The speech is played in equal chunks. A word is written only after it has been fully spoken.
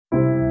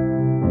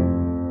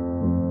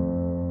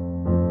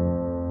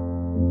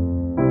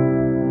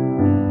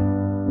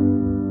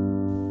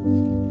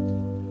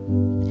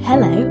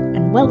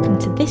welcome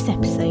to this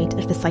episode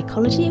of the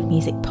Psychology of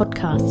Music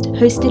podcast,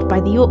 hosted by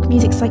the York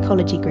Music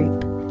Psychology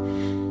Group.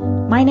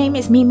 My name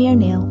is Mimi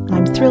O'Neill, and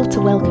I'm thrilled to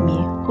welcome you,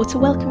 or to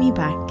welcome you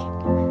back.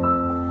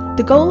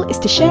 The goal is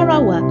to share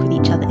our work with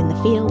each other in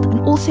the field and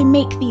also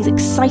make these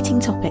exciting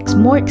topics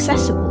more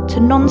accessible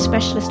to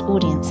non-specialist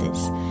audiences.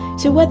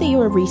 So whether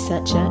you're a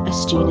researcher, a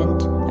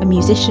student, a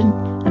musician,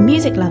 a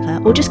music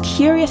lover, or just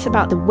curious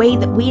about the way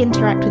that we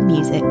interact with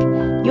music,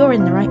 you're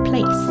in the right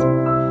place.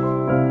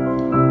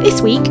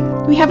 This week,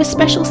 we have a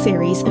special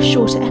series of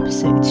shorter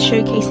episodes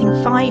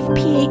showcasing 5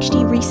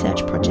 PhD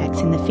research projects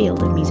in the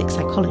field of music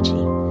psychology.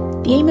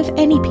 The aim of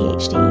any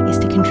PhD is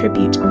to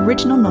contribute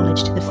original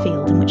knowledge to the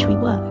field in which we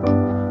work.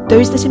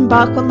 Those that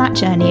embark on that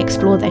journey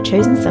explore their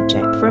chosen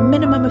subject for a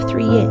minimum of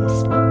 3 years,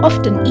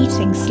 often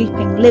eating,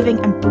 sleeping,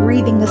 living and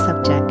breathing the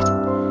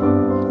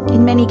subject.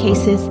 In many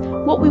cases,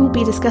 what we will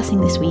be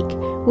discussing this week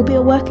will be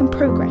a work in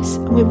progress,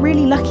 and we're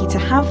really lucky to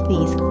have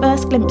these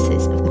first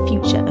glimpses of the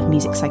future of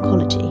music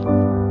psychology.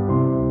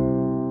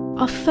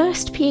 Our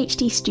first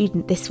PhD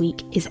student this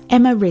week is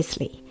Emma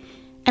Risley.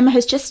 Emma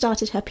has just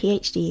started her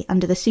PhD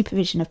under the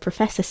supervision of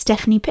Professor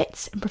Stephanie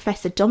Pitts and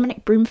Professor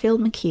Dominic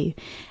Broomfield-McHugh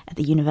at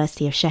the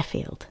University of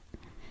Sheffield.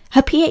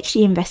 Her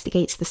PhD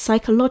investigates the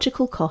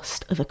psychological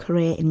cost of a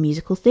career in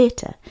musical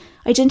theatre,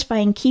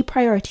 identifying key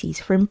priorities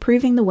for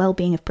improving the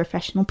well-being of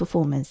professional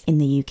performers in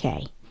the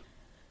UK.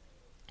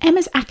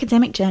 Emma's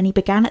academic journey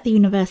began at the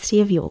University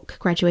of York,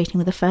 graduating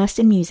with a first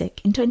in music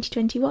in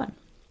 2021.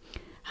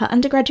 Her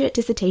undergraduate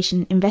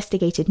dissertation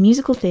investigated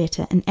musical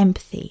theatre and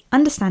empathy,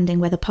 understanding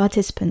whether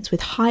participants with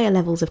higher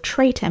levels of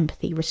trait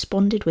empathy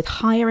responded with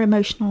higher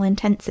emotional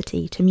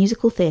intensity to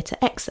musical theatre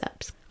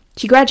excerpts.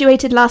 She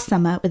graduated last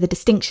summer with a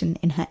distinction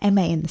in her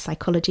MA in the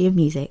Psychology of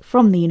Music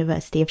from the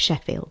University of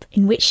Sheffield,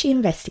 in which she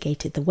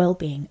investigated the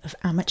well-being of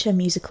amateur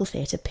musical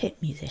theatre pit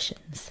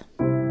musicians.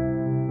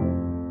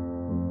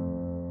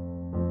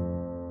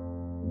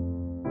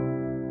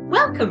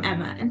 Welcome,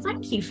 Emma, and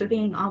thank you for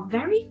being our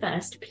very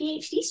first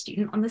PhD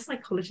student on the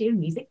Psychology of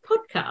Music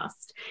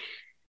podcast.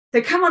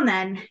 So come on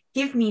then,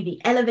 give me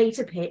the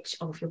elevator pitch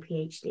of your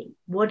PhD.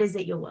 What is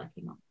it you're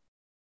working on?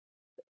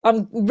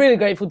 I'm really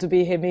grateful to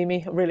be here,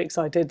 Mimi. I'm really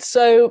excited.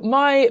 So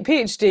my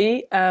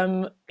PhD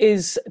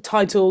is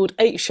titled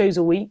 8 Shows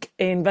a Week,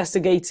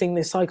 investigating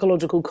the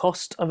psychological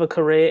cost of a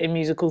career in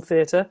musical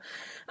theatre.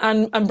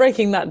 And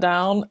breaking that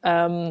down,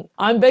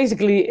 I'm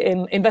basically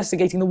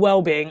investigating the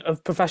well-being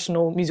of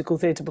professional musical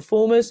theatre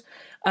performers.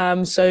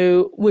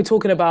 So we're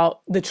talking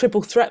about the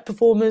triple threat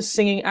performers,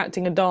 singing,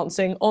 acting and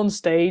dancing on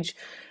stage,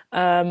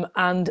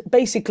 and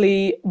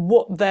basically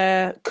what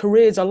their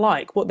careers are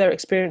like, what their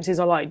experiences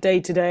are like day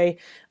to day,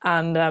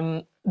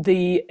 and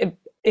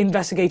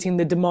investigating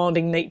the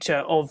demanding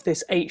nature of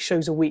this 8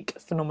 shows a week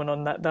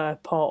phenomenon that they're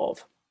part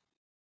of.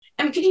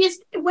 Could you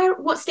just,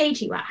 what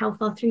stage are you at? How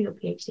far through your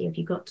PhD have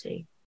you got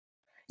to?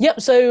 Yep,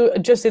 so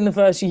just in the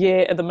first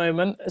year at the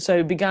moment,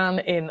 so began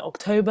in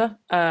October,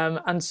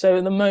 and so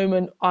at the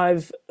moment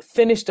I've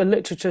finished a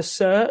literature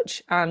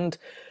search, and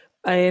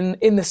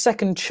in the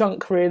second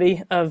chunk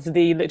really of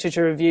the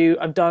literature review,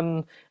 I've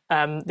done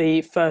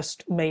the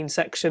first main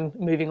section,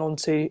 moving on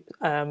to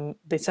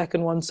the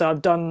second one. So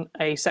I've done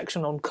a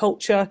section on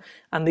culture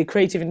and the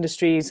creative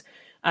industries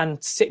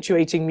and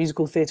situating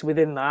musical theatre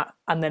within that.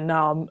 And then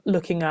now I'm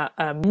looking at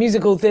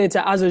musical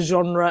theatre as a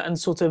genre and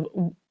sort of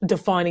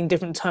defining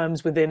different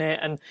terms within it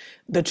and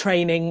the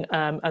training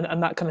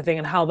and that kind of thing,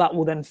 and how that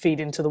will then feed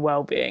into the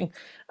well-being.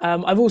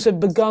 I've also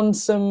begun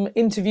some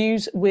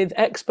interviews with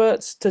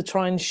experts to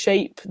try and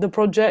shape the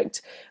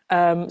project.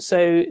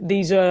 So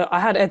I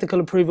had ethical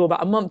approval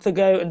about a month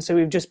ago, and so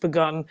we've just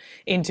begun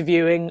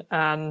interviewing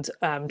and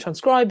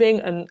transcribing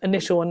and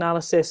initial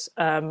analysis.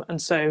 And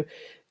so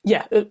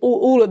yeah,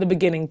 all at the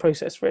beginning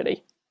process,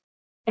 really.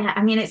 Yeah,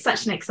 I mean, it's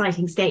such an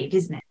exciting stage,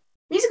 isn't it?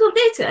 Musical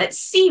theatre, it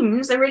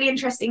seems a really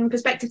interesting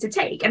perspective to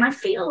take, and I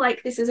feel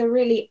like this is a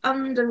really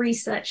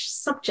under-researched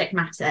subject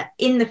matter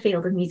in the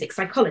field of music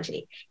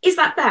psychology. Is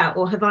that fair,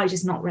 or have I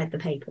just not read the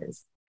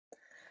papers?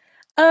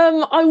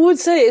 I would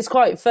say it's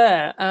quite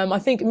fair. I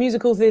think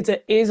musical theatre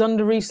is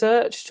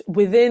under-researched.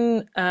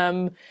 Within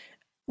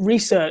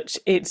research,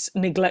 it's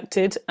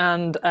neglected,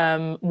 and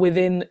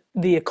within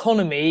the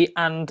economy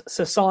and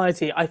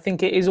society, I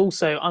think it is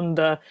also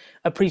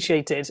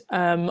underappreciated.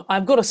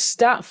 I've got a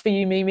stat for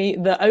you, Mimi,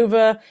 that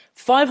over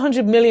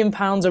 £500 million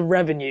of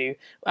revenue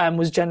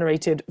was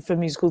generated for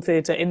musical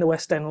theatre in the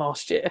West End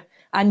last year.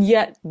 And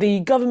yet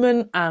the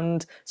government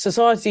and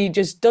society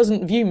just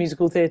doesn't view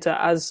musical theatre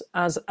as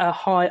a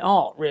high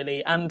art,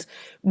 really. And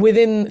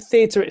within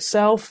theatre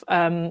itself,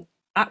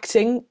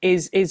 acting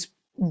is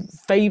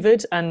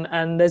favoured,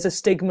 and there's a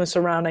stigma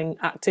surrounding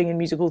acting in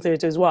musical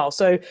theatre as well.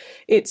 So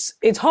it's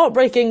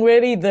heartbreaking,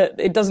 really, that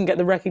it doesn't get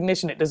the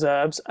recognition it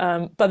deserves.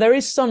 But there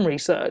is some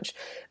research.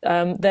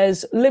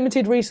 There's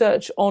limited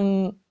research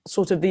on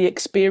sort of the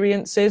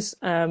experiences.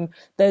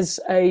 There's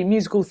a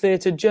musical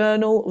theatre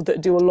journal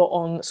that do a lot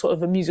on sort of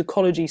the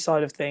musicology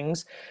side of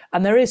things,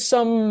 and there is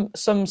some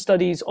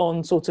studies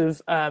on sort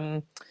of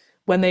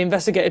when they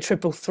investigate a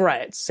triple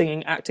threat,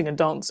 singing, acting, and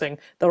dancing,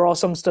 there are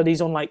some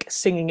studies on like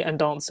singing and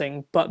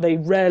dancing, but they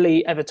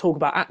rarely ever talk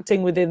about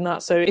acting within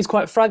that. So it's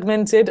quite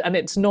fragmented, and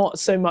it's not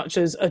so much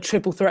as a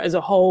triple threat as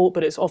a whole,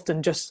 but it's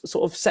often just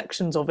sort of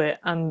sections of it.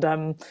 And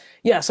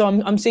so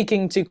I'm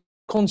seeking to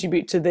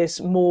contribute to this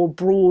more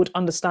broad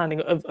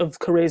understanding of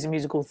careers in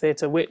musical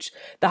theatre, which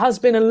there has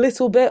been a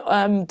little bit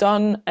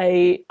done.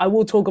 I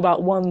will talk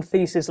about one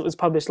thesis that was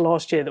published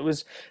last year that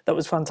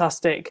was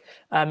fantastic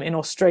in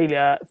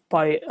Australia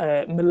by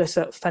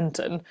Melissa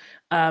Fenton,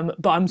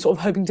 but I'm sort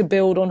of hoping to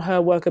build on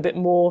her work a bit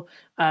more,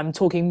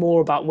 talking more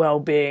about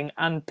well-being,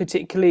 and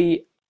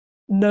particularly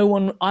no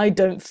one, I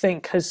don't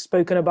think, has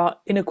spoken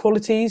about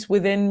inequalities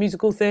within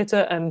musical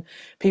theatre and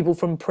people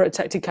from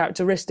protected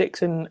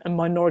characteristics and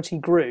minority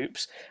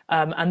groups,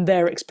 and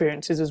their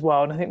experiences as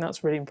well. And I think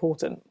that's really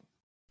important.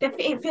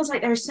 It feels like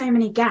there are so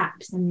many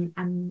gaps,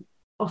 and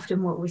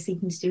often what we're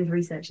seeking to do with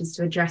research is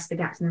to address the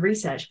gaps in the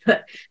research,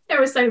 but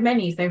there are so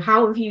many. So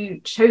how have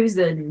you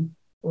chosen,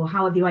 or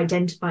how have you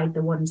identified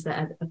the ones that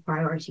are a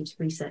priority to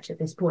research at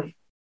this point?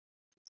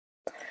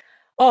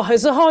 Oh,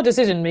 it's a hard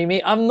decision,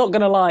 Mimi. I'm not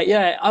going to lie.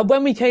 Yeah,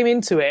 when we came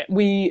into it,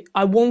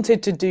 I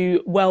wanted to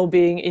do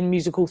well-being in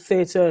musical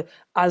theatre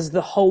as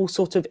the whole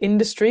sort of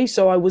industry.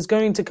 So I was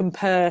going to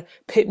compare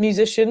pit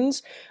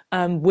musicians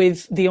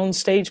with the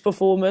on-stage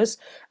performers.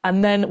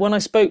 And then when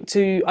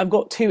I've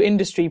got two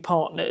industry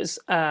partners,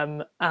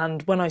 and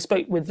when I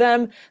spoke with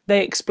them,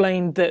 they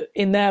explained that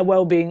in their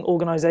wellbeing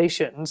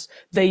organisations,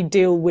 they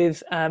deal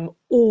with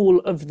all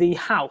of the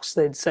house,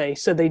 they'd say.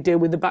 So they deal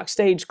with the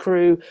backstage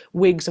crew,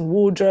 wigs and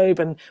wardrobe.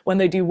 And when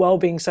they do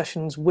wellbeing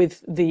sessions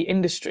with the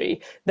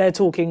industry, they're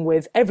talking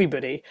with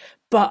everybody.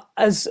 But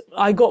as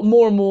I got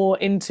more and more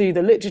into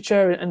the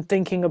literature and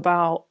thinking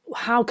about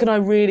how can I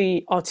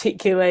really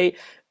articulate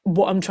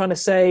what I'm trying to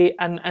say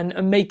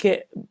and make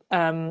it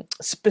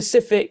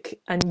specific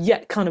and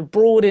yet kind of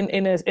broad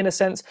in a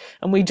sense,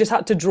 and we just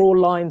had to draw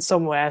lines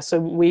somewhere, so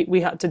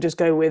we had to just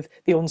go with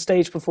the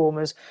on-stage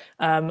performers,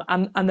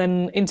 and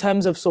then in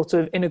terms of sort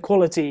of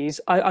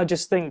inequalities, I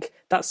just think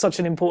that's such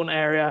an important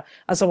area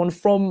as someone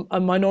from a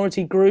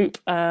minority group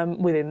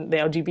within the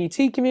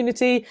LGBT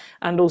community,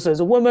 and also as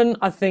a woman.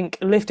 I think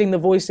lifting the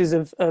voices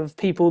of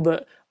people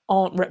that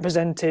aren't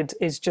represented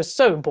is just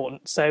so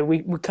important. So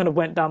we kind of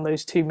went down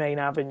those two main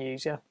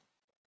avenues.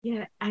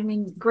 Yeah, I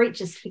mean, great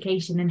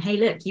justification. And hey,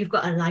 look, you've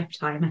got a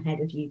lifetime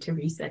ahead of you to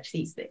research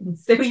these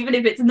things. So even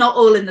if it's not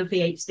all in the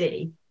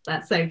PhD,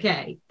 that's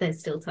okay. There's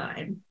still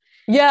time.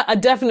 Yeah,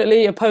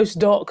 definitely a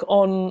postdoc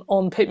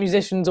on pit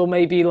musicians, or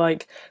maybe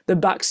like the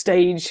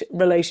backstage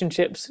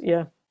relationships.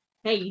 Yeah.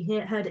 Hey,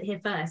 you heard it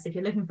here first. If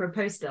you're looking for a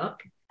postdoc,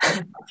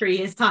 in 3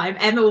 years' time,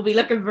 Emma will be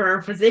looking for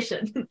a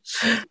position.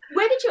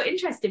 Where did your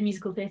interest in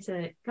musical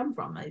theatre come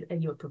from? Are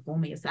you a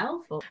performer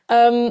yourself? Or?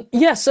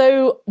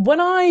 So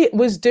when I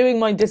was doing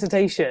my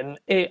dissertation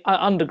at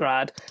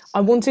undergrad,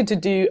 I wanted to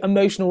do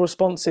emotional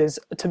responses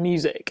to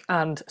music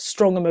and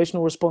strong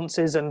emotional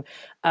responses. And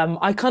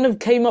I kind of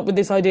came up with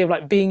this idea of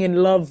like being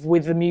in love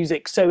with the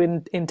music so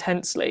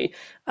intensely.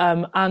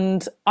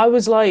 And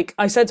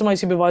I said to my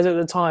supervisor at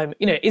the time,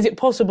 is it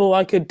possible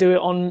I could do it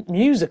on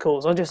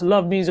musicals? I just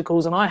love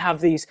musicals and I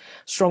have these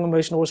strong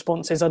emotional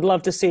responses. I'd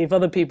love to see if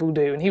other people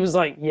do. And he was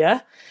like,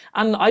 yeah.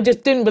 And I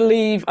just couldn't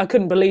believe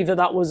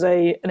that was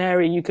an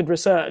area you could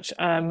research.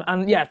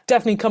 And yeah,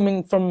 definitely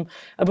coming from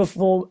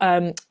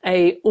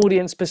a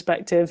audience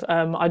perspective,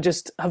 I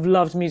just have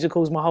loved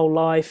musicals my whole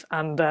life.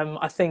 And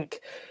I think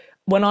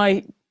when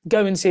I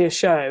go and see a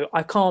show,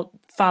 I can't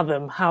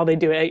fathom how they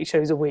do it 8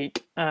 shows a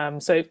week.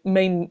 So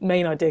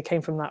main idea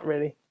came from that,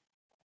 really.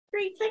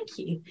 Great, thank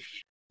you.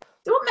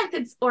 So what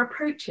methods or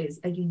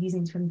approaches are you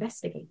using to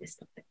investigate this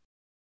topic?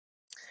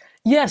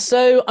 Yeah,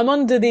 so I'm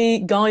under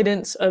the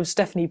guidance of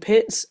Stephanie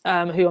Pitts,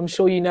 who I'm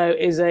sure you know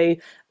is a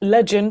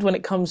legend when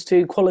it comes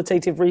to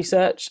qualitative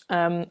research.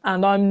 And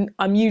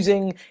I'm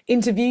using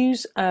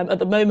interviews. At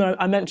the moment,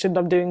 I mentioned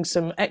I'm doing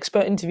some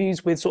expert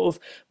interviews with sort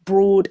of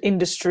broad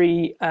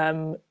industry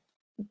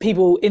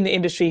people in the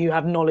industry who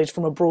have knowledge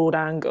from a broad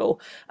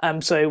angle.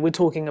 So we're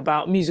talking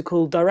about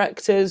musical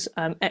directors,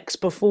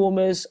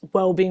 ex-performers,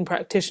 wellbeing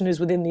practitioners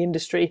within the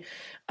industry,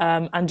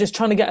 and just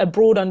trying to get a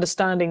broad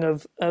understanding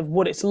of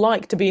what it's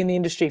like to be in the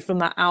industry from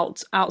that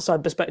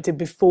outside perspective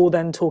before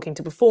then talking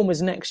to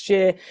performers next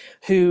year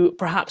who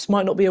perhaps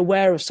might not be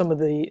aware of some of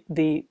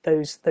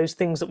those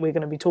things that we're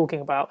going to be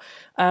talking about.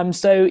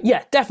 So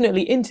yeah,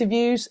 definitely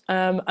interviews,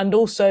 and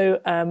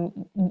also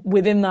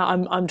within that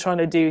I'm trying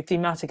to do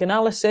thematic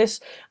analysis,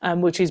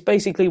 which is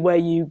basically where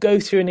you go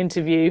through an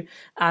interview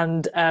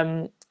and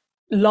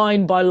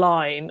line by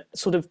line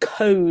sort of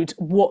code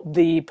what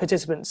the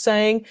participant's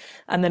saying,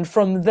 and then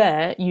from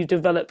there you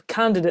develop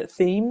candidate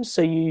themes.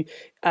 So you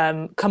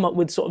come up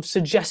with sort of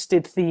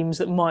suggested themes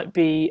that might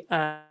be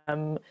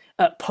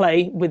at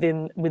play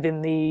within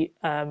the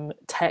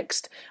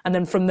text, and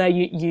then from there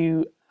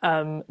you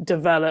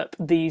develop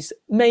these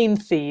main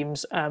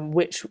themes,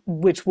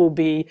 which will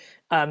be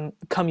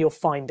come your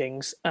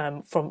findings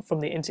from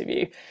the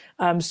interview.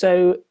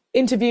 So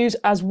interviews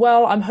as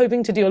well. I'm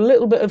hoping to do a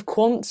little bit of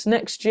quants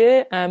next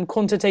year,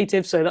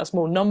 quantitative, so that's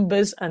more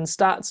numbers and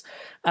stats.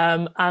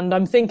 And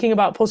I'm thinking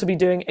about possibly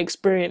doing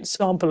experience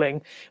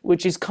sampling,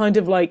 which is kind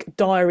of like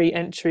diary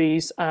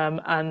entries,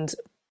 and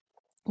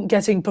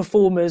getting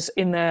performers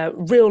in their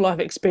real life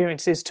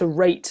experiences to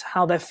rate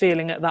how they're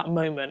feeling at that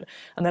moment.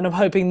 And then I'm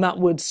hoping that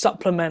would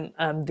supplement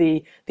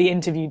the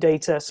interview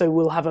data. So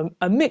we'll have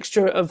a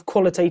mixture of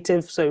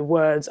qualitative, so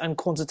words, and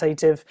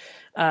quantitative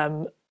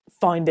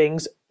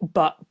findings,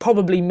 but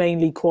probably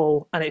mainly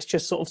qual, and it's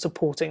just sort of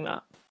supporting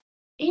that.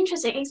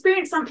 Interesting.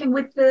 Experience something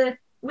with the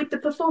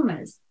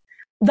performers.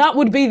 That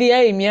would be the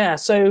aim, yeah.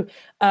 So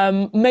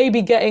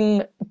maybe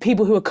getting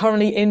people who are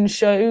currently in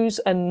shows,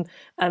 and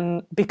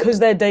because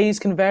their days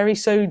can vary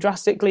so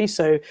drastically.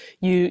 So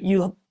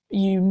you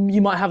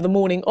might have the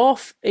morning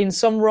off in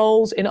some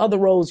roles. In other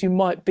roles, you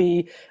might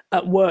be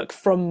at work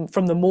from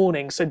the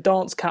morning. So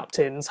dance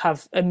captains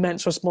have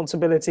immense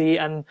responsibility,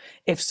 and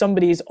if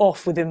somebody is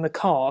off within the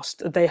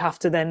cast, they have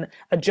to then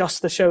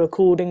adjust the show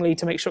accordingly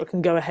to make sure it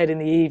can go ahead in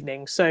the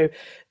evening. So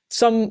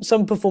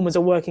some performers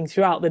are working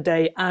throughout the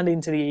day and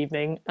into the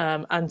evening,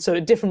 and so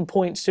at different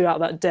points throughout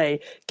that day,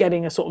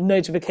 getting a sort of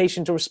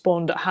notification to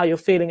respond at how you're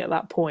feeling at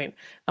that point,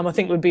 I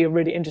think would be a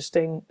really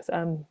interesting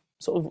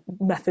sort of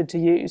method to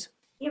use.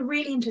 Yeah,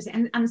 really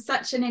interesting, and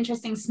such an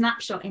interesting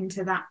snapshot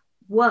into that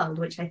world,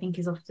 which I think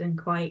is often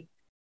quite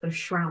sort of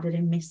shrouded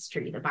in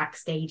mystery, the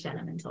backstage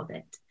element of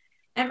it.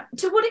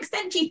 To what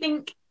extent do you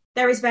think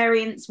there is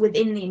variance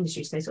within the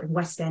industry, so sort of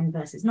West End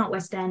versus not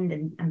West End,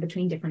 and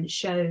between different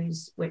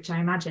shows, which I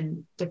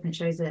imagine different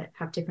shows that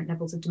have different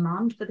levels of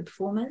demand for the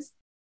performers?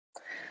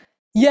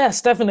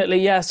 Yes, definitely.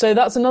 Yeah. So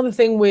that's another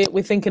thing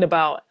we're thinking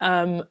about,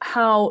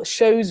 how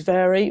shows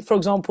vary. For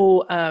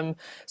example,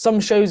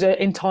 some shows are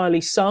entirely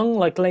sung,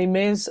 like Les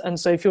Mis. And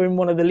so if you're in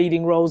one of the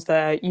leading roles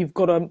there, you've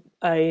got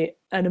an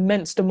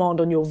immense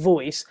demand on your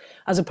voice,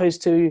 as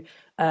opposed to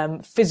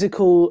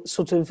physical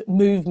sort of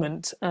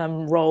movement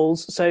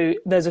roles. So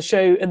there's a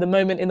show at the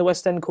moment in the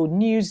West End called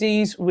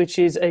Newsies, which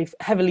is a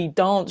heavily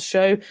dance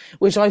show,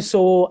 which I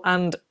saw,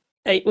 and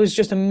it was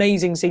just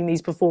amazing seeing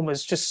these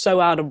performers just so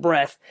out of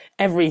breath.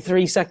 Every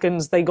 3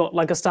 seconds, they got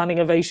like a standing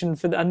ovation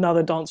for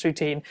another dance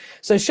routine.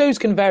 So shows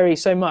can vary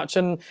so much.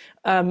 And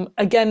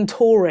again,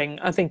 touring,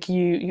 I think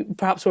you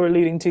perhaps were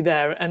alluding to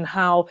there, and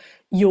how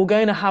you're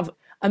going to have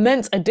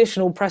immense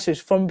additional pressures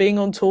from being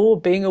on tour,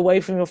 being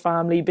away from your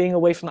family, being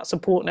away from that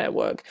support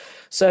network.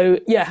 So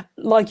yeah,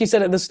 like you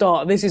said at the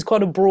start, this is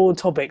quite a broad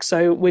topic.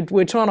 So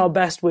we're trying our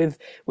best with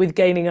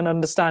gaining an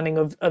understanding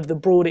of the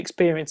broad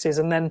experiences,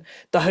 and then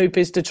the hope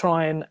is to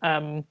try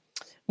and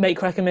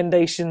make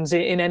recommendations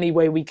in any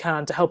way we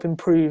can to help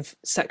improve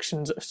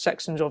sections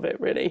of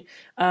it, really.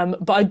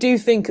 But I do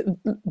think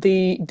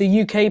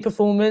the UK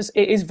performers,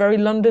 it is very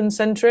London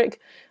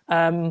centric.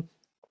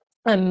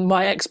 And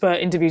my expert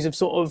interviews have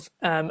sort of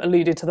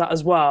alluded to that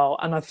as well.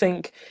 And I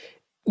think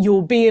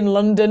you'll be in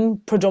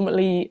London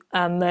predominantly,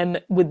 and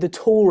then with the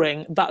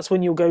touring, that's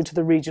when you'll go to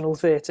the regional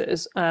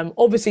theatres.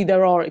 Obviously,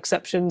 there are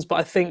exceptions, but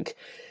I think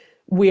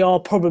we are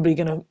probably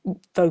going to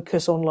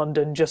focus on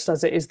London just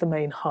as it is the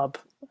main hub.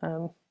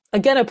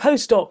 Again, a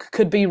postdoc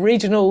could be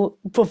regional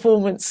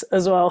performance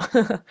as well.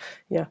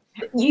 Yeah.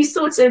 You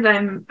sort of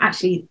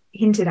actually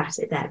hinted at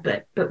it there,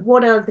 but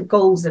what are the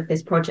goals of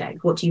this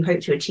project? What do you hope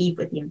to achieve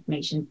with the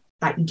information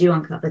that you do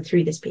uncover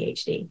through this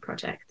PhD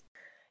project?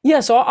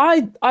 Yeah, so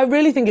I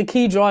really think a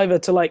key driver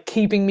to like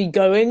keeping me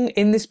going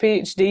in this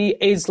PhD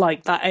is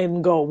like that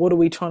end goal. What are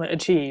we trying to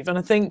achieve? And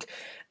I think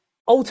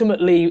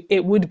ultimately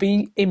it would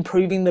be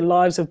improving the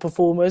lives of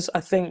performers. I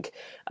think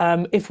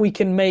if we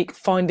can make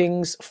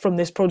findings from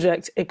this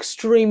project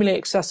extremely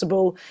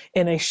accessible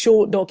in a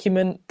short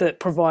document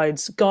that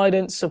provides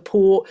guidance,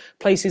 support,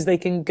 places they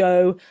can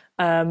go,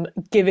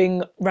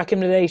 giving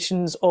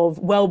recommendations of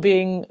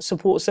wellbeing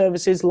support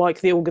services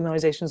like the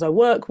organisations I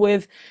work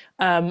with,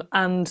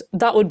 and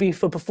that would be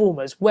for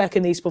performers. Where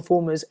can these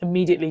performers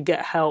immediately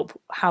get help?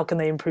 How can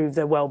they improve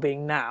their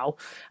wellbeing now?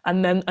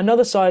 And then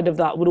another side of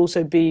that would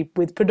also be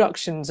with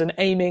productions and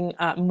aiming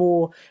at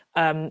more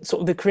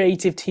sort of the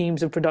creative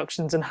teams of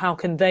productions and how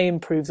can they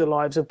improve the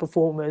lives of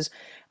performers.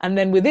 And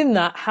then within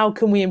that, how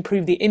can we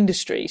improve the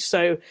industry?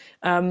 So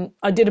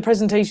I did a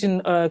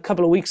presentation a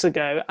couple of weeks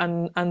ago,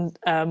 and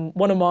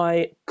one of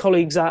my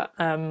colleagues at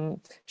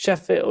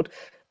Sheffield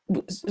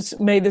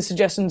made the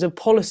suggestions of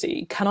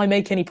policy. Can I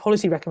make any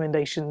policy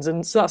recommendations?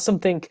 And so that's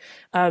something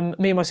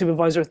me and my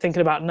supervisor are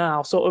thinking about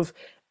now, sort of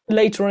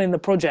later on in the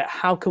project.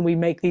 How can we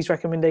make these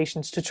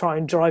recommendations to try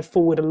and drive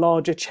forward a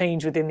larger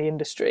change within the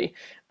industry?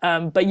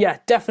 But yeah,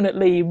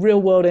 definitely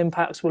real world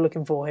impacts we're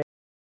looking for here.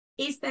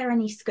 Is there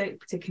any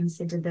scope to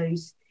consider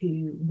those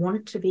who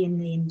want to be in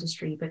the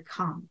industry but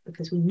can't,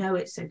 because we know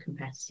it's so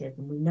competitive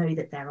and we know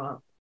that there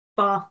are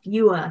far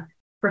fewer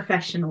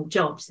professional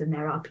jobs than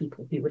there are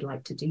people who would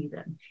like to do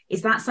them?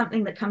 Is that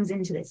something that comes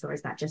into this, or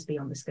is that just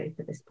beyond the scope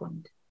at this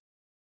point?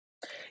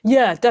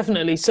 Yeah,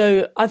 definitely.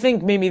 So I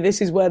think, Mimi,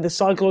 this is where the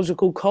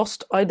psychological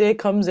cost idea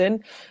comes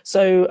in.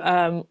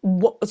 So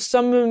what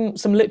some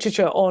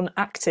literature on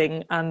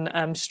acting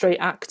and straight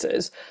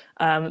actors,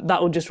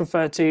 that would just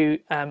refer to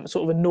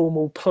sort of a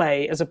normal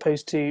play as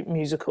opposed to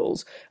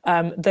musicals.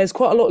 There's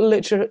quite a lot of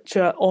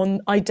literature on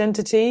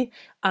identity,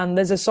 and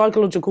there's a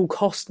psychological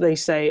cost, they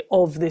say,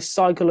 of this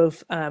cycle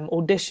of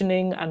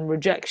auditioning and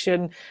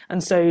rejection.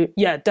 And so,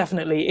 yeah,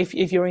 definitely,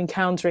 if you're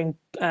encountering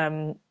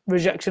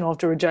rejection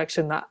after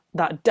rejection,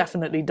 that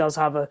definitely does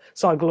have a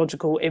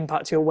psychological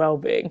impact to your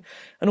well-being.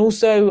 And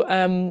also,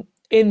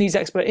 in these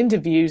expert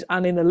interviews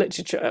and in the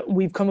literature,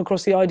 we've come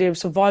across the idea of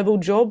survival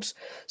jobs.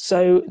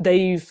 So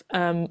they've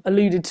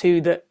alluded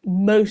to that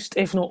most,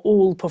 if not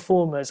all,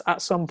 performers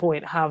at some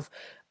point have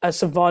a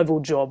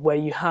survival job where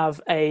you have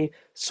a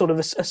sort of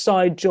a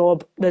side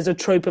job. There's a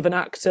trope of an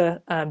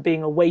actor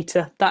being a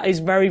waiter. That is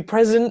very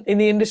present in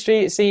the industry,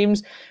 it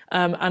seems.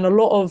 And a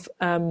lot of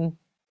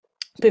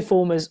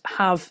performers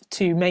have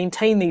to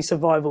maintain these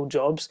survival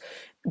jobs,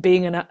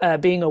 being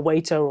a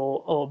waiter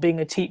or being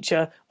a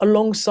teacher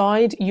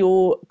alongside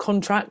your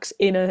contracts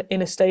in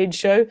a stage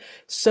show,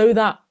 so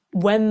that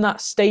when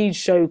that stage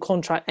show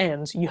contract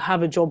ends, you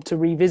have a job to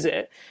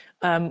revisit.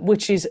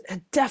 Which is a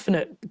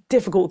definite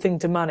difficult thing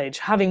to manage,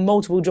 having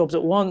multiple jobs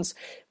at once,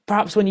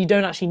 perhaps when you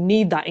don't actually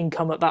need that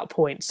income at that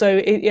point.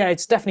 So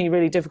it's definitely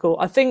really difficult.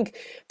 I think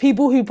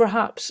people who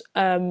perhaps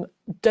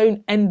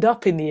don't end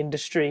up in the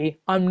industry,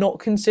 I'm not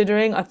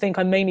considering. I think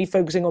I'm mainly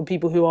focusing on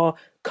people who are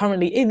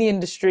currently in the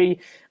industry,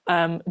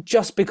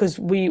 just because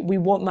we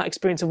want that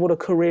experience of what a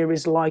career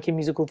is like in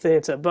musical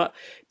theatre. But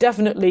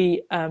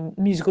definitely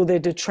musical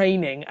theatre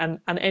training and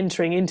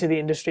entering into the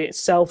industry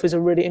itself is a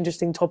really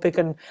interesting topic.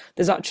 And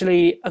there's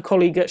actually a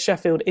colleague at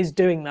Sheffield is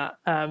doing that.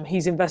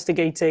 He's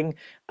investigating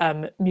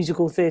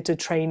musical theatre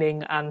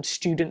training and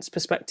students'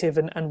 perspective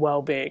and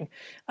well-being,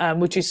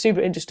 which is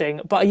super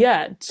interesting. But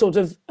yeah, sort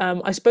of,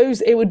 I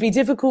suppose it would be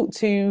difficult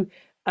to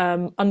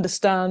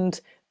understand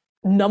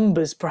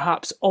numbers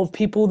perhaps of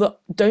people that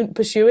don't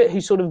pursue it, who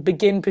sort of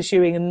begin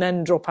pursuing and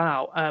then drop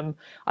out.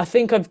 I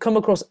think I've come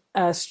across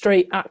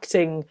straight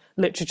acting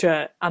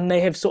literature, and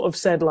they have sort of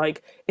said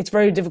like it's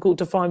very difficult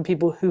to find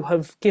people who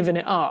have given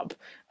it up.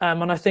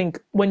 And I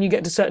think when you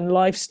get to certain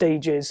life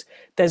stages,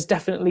 there's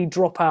definitely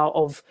dropout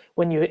of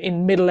when you're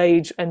in middle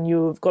age and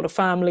you've got a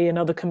family and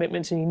other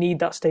commitments and you need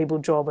that stable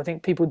job. I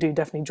think people do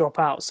definitely drop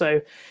out. So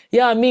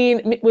yeah, I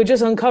mean, we're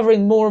just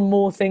uncovering more and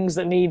more things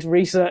that need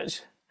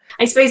research.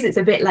 I suppose it's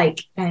a bit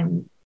like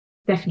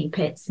Stephanie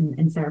Pitts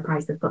and Sarah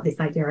Price have got this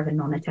idea of a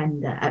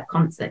non-attender at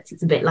concerts.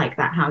 It's a bit like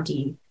that. How do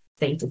you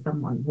say to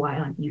someone, why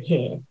aren't you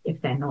here,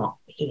 if they're not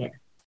here?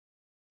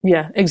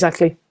 Yeah,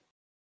 exactly.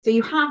 So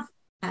you have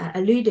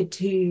alluded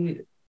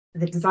to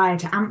the desire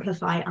to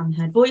amplify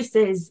unheard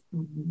voices,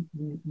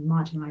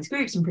 marginalised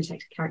groups and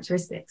protected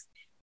characteristics.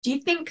 Do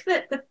you think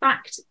that the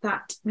fact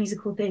that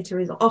musical theatre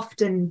is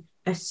often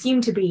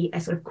assumed to be a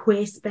sort of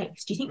queer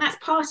space, do you think that's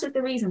part of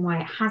the reason why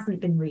it hasn't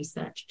been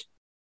researched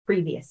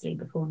previously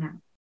before now?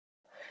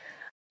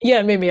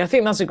 Yeah, Mimi, I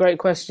think that's a great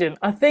question.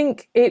 I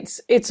think it's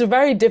a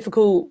very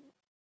difficult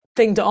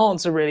thing to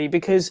answer, really,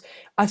 because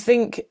I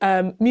think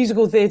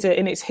musical theatre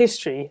in its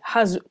history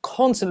has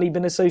constantly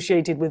been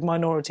associated with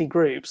minority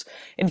groups.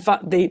 In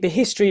fact, the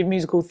history of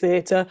musical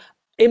theatre,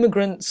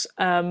 immigrants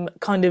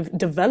kind of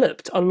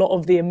developed a lot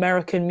of the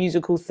American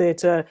musical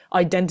theatre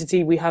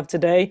identity we have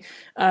today.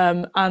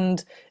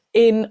 And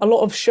in a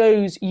lot of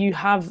shows, you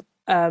have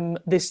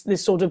this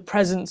sort of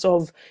presence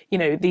of,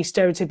 these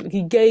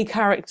stereotypically gay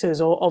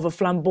characters or of a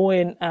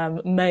flamboyant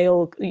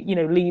male,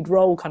 lead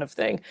role kind of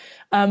thing.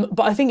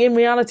 But I think in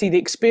reality, the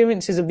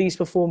experiences of these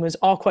performers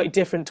are quite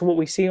different to what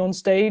we see on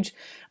stage.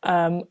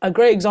 A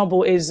great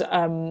example is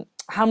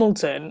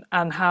Hamilton,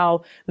 and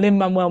how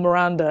Lin-Manuel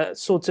Miranda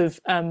sort of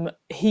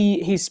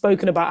he's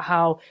spoken about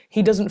how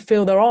he doesn't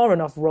feel there are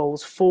enough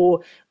roles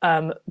for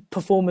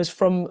performers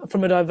from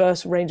a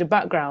diverse range of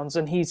backgrounds,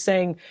 and he's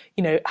saying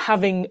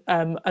having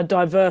a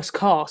diverse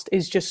cast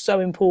is just so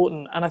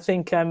important. And I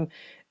think the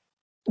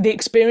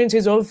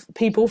experiences of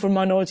people from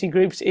minority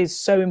groups is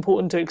so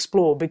important to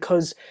explore,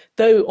 because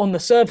though on the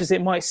surface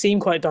it might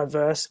seem quite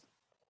diverse,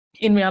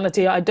 in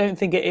reality, I don't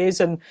think it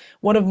is. And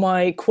one of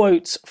my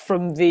quotes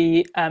from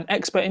the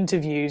expert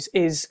interviews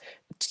is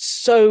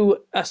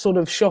so sort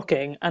of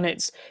shocking. And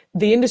it's,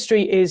 the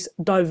industry is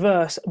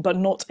diverse, but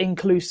not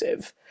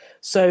inclusive.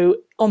 So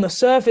on the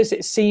surface,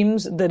 it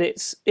seems that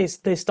it's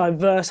this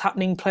diverse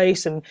happening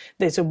place and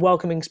there's a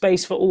welcoming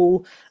space for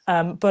all.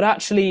 But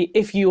actually,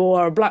 if you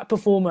are a black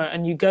performer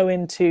and you go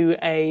into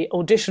a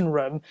audition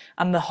room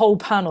and the whole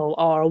panel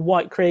are a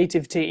white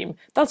creative team,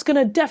 that's going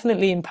to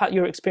definitely impact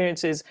your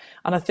experiences.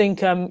 And I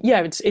think,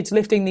 it's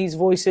lifting these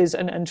voices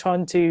and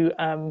trying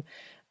to,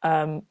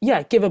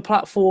 give a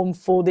platform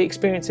for the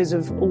experiences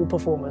of all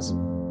performers.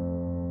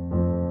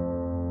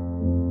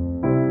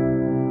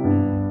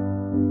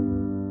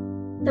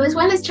 So as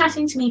well as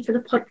chatting to me for the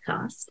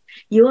podcast,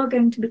 you are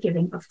going to be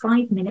giving a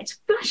 5-minute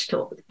flash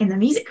talk in the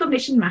Music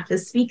Cognition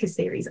Matters speaker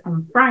series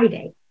on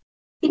Friday.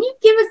 Can you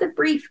give us a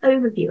brief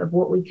overview of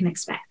what we can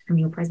expect from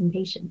your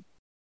presentation?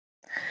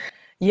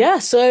 Yeah,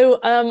 so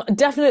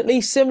definitely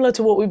similar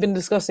to what we've been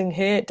discussing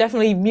here,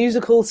 definitely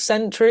musical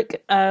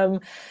centric,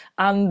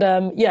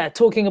 yeah,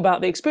 talking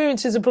about the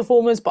experiences of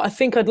performers, but I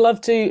think I'd love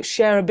to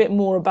share a bit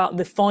more about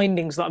the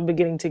findings that I'm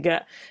beginning to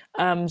get.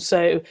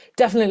 So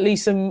definitely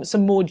some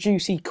more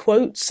juicy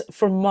quotes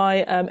from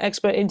my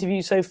expert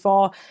interview so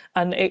far,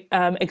 and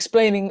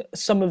explaining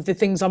some of the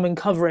things I'm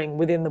uncovering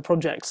within the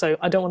project. So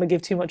I don't want to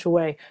give too much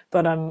away,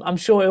 but I'm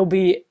sure it'll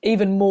be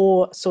even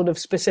more sort of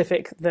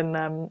specific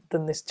than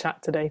this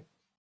chat today.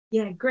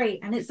 Yeah,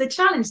 great. And it's a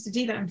challenge to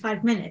do that in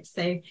 5 minutes.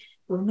 So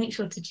we'll make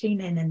sure to tune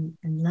in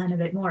and learn a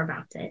bit more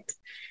about it.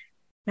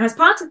 Now, as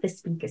part of this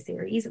speaker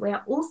series, we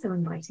are also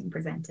inviting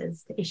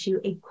presenters to issue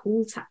a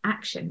call to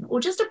action or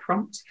just a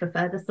prompt for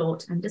further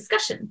thought and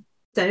discussion.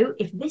 So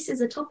if this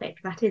is a topic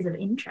that is of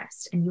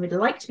interest and you would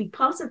like to be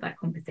part of that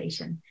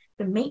conversation,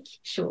 then make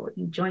sure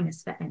you join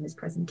us for Emma's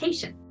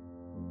presentation.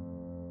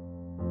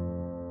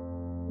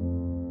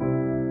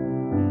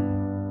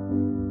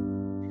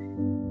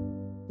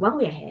 While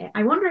we're here,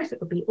 I wonder if it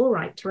would be all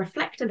right to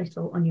reflect a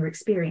little on your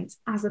experience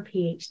as a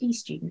PhD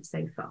student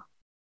so far.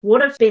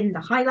 What have been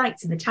the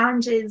highlights and the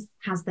challenges?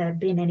 Has there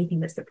been anything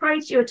that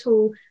surprised you at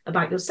all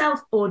about yourself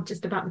or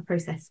just about the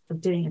process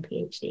of doing a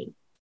PhD?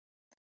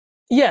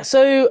 Yeah,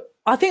 so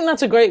I think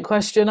that's a great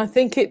question. I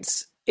think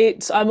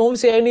I'm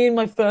obviously only in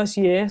my first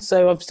year,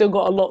 so I've still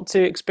got a lot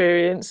to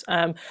experience.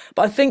 But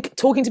I think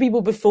talking to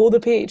people before the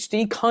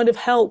PhD kind of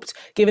helped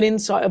give an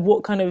insight of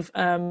what kind of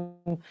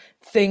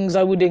things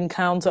I would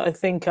encounter. I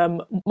think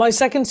my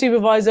second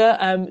supervisor,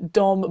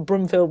 Dom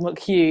Brumfield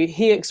McHugh,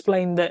 he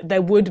explained that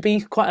there would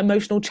be quite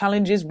emotional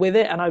challenges with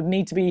it, and I'd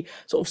need to be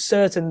sort of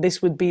certain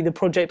this would be the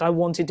project I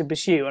wanted to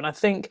pursue. And I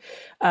think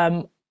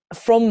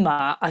from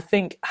that, I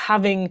think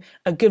having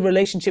a good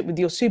relationship with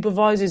your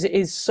supervisors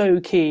is so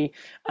key.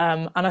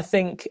 And I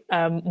think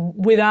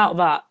without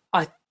that,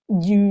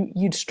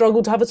 you'd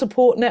struggle to have a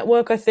support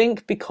network, I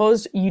think,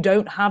 because you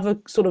don't have a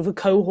sort of a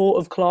cohort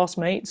of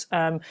classmates,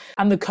 and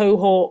the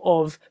cohort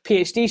of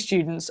PhD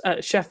students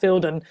at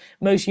Sheffield and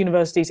most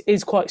universities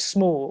is quite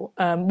small.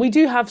 We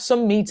do have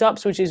some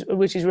meetups,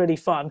 which is really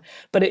fun,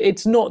 but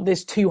it's not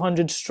this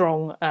 200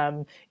 strong,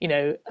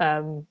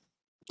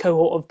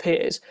 cohort of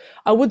peers.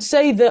 I would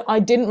say that I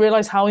didn't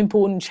realize how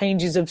important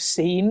changes of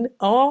scene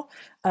are.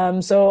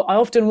 So I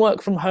often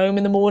work from home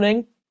in the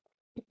morning,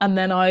 and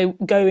then I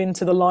go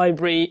into the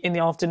library in the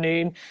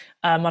afternoon.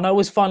 And I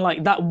always find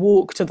like that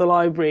walk to the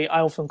library,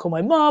 I often call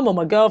my mum or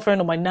my girlfriend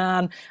or my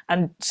nan.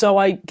 And so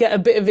I get a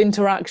bit of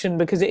interaction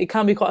because it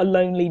can be quite a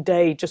lonely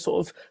day, just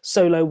sort of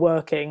solo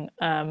working.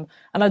 And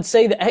I'd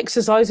say that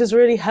exercise has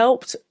really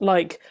helped,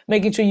 like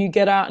making sure you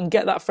get out and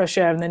get that fresh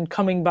air and then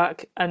coming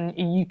back and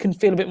you can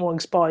feel a bit more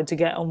inspired to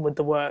get on with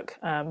the work.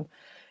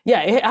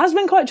 Yeah, it has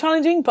been quite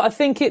challenging, but I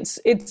think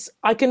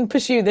I can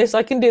pursue this.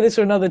 I can do this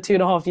for another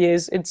 2.5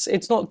 years.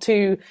 It's not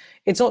too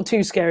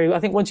scary. I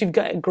think once you've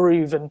got a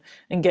groove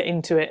and get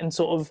into it and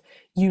sort of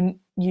you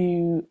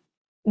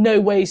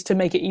know ways to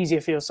make it easier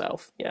for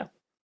yourself. Yeah.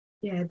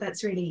 Yeah,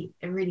 that's really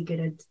a really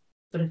good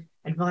sort of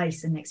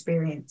advice and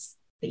experience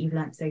that you've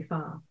learned so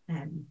far.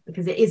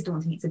 Because it is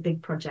daunting. It's a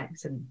big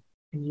project and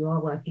you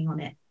are working on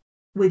it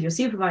with your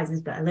supervisors,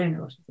 but alone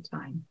a lot of the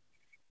time.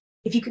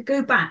 If you could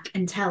go back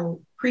and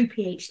tell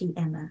pre-PhD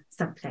Emma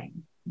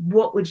something,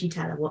 what would you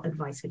tell her? What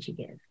advice would you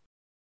give?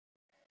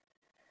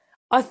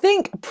 I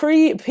think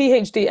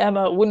pre-PhD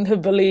Emma wouldn't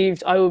have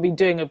believed I would be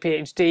doing a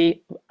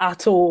PhD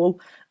at all.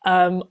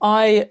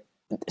 I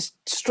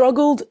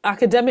struggled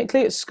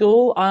academically at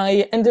school.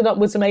 I ended up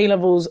with some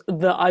A-levels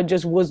that I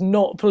just was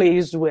not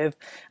pleased with.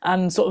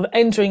 And sort of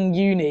entering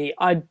uni,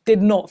 I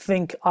did not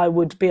think I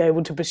would be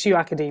able to pursue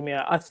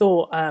academia. I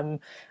thought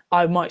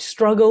I might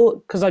struggle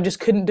because I just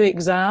couldn't do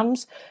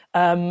exams.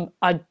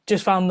 I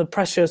just found the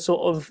pressure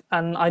sort of,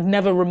 and I'd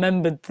never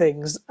remembered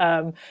things.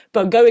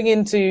 But going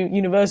into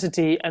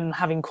university and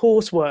having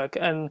coursework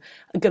and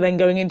then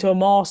going into a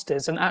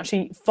master's and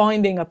actually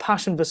finding a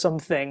passion for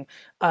something,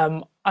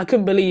 I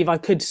couldn't believe I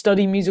could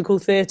study musical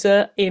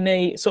theatre in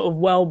a sort of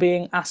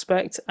well-being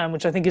aspect,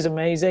 which I think is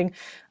amazing.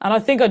 And I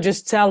think I'd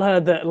just tell her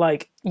that,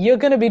 like, you're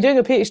going to be doing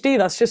a PhD.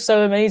 That's just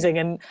so amazing.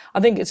 And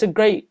I think it's a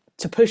great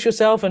to push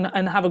yourself and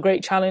have a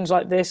great challenge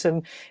like this.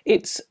 And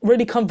it's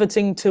really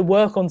comforting to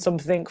work on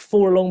something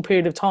for a long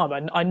period of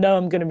time. I know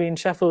I'm going to be in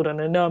Sheffield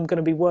and I know I'm going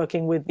to be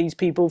working with these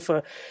people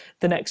for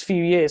the next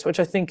few years,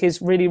 which I think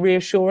is really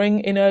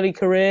reassuring in early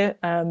career,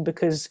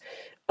 because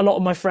a lot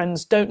of my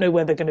friends don't know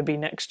where they're going to be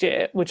next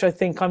year, which I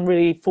think I'm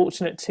really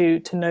fortunate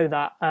to know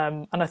that.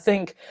 And I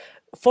think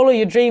follow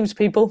your dreams,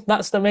 people.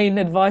 That's the main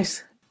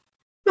advice.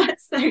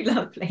 That's so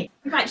lovely.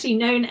 I've actually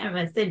known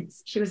Emma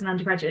since she was an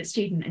undergraduate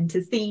student, and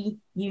to see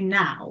you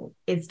now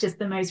is just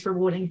the most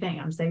rewarding thing.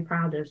 I'm so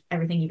proud of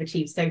everything you've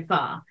achieved so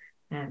far.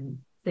 So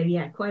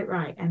yeah, quite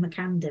right. Emma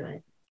can do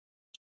it.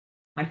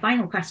 My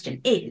final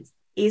question is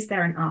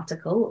there an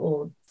article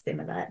or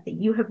similar that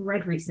you have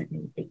read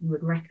recently that you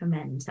would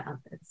recommend to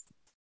others?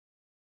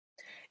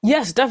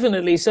 Yes,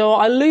 definitely. So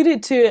I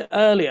alluded to it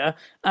earlier,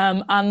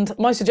 and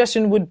my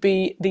suggestion would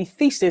be the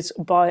thesis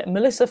by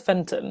Melissa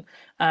Fenton,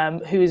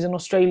 who is an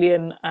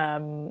Australian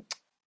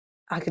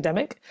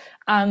academic,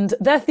 and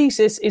their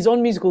thesis is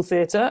on musical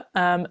theatre.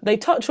 They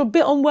touch a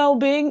bit on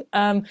well-being.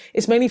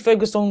 It's mainly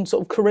focused on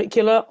sort of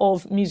curricula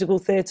of musical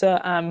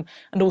theatre, and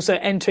also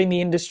entering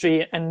the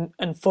industry and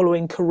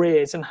following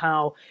careers, and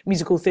how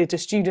musical theatre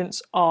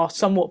students are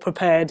somewhat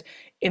prepared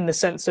in the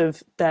sense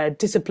of their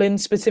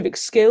discipline-specific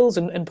skills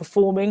and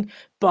performing,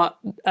 but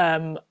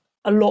a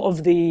lot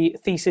of the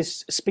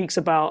thesis speaks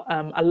about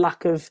a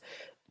lack of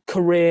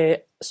career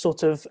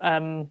sort of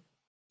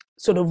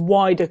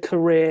wider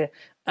career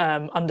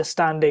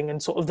understanding,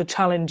 and sort of the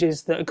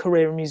challenges that a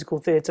career in musical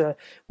theatre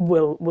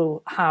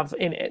will have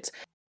in it.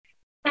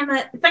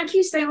 Emma, thank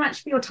you so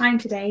much for your time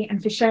today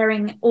and for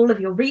sharing all of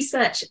your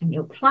research and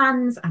your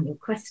plans and your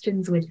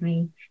questions with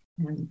me.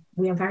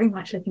 We are very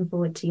much looking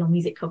forward to your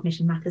Music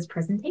Cognition Matters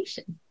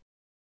presentation.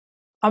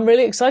 I'm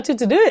really excited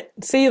to do it.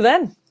 See you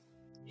then.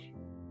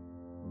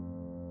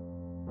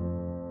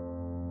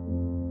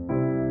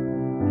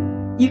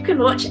 You can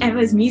watch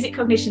Emma's Music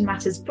Cognition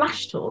Matters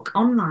Flash Talk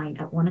online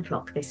at 1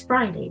 o'clock this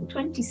Friday, the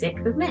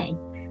 26th of May.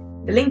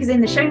 The link is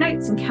in the show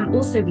notes and can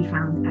also be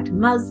found at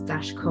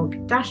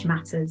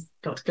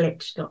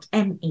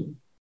mus-cog-matters.glitch.me.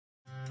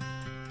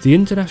 The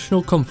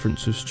International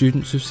Conference of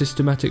Students of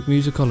Systematic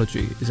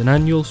Musicology is an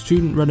annual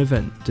student-run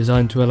event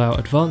designed to allow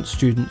advanced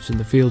students in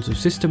the fields of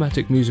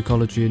systematic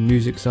musicology and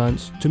music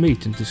science to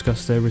meet and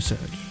discuss their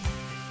research.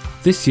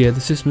 This year, the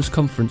SISMUS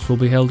conference will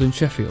be held in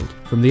Sheffield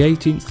from the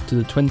 18th to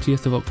the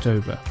 20th of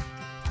October.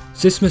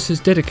 SISMUS is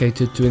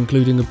dedicated to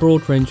including a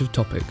broad range of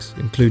topics,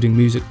 including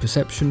music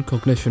perception,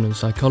 cognition and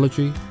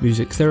psychology,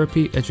 music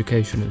therapy,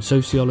 education and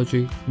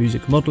sociology,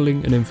 music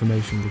modelling and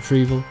information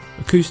retrieval,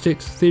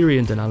 acoustics, theory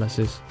and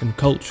analysis, and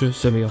culture,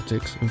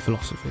 semiotics and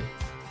philosophy.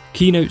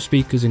 Keynote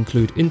speakers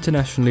include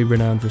internationally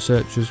renowned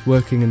researchers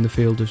working in the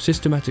field of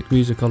systematic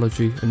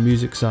musicology and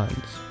music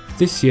science.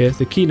 This year,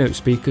 the keynote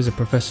speakers are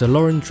Professor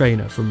Lauren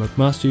Traynor from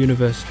McMaster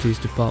University's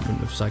Department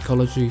of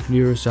Psychology,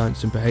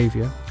 Neuroscience and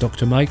Behaviour,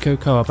 Dr. Maiko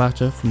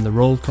Kawabata from the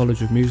Royal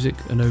College of Music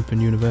and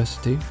Open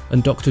University,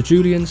 and Dr.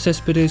 Julian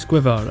Cespedes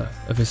Guevara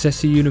of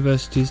Assisi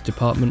University's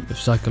Department of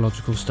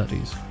Psychological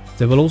Studies.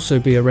 There will also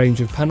be a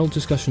range of panel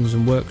discussions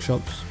and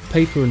workshops,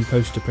 paper and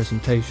poster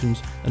presentations,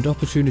 and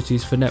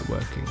opportunities for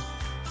networking.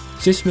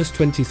 SISMUS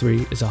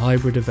 23 is a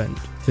hybrid event.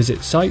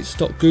 Visit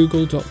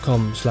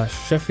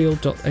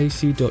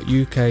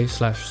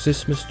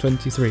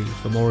sites.google.com/sheffield.ac.uk/SISMUS23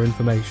 for more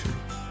information.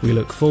 We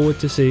look forward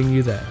to seeing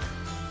you there.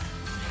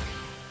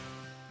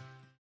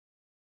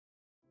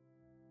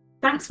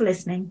 Thanks for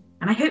listening,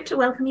 and I hope to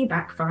welcome you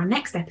back for our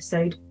next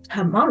episode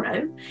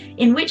tomorrow,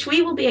 in which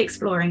we will be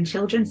exploring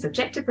children's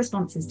subjective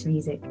responses to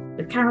music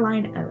with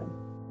Caroline Owen.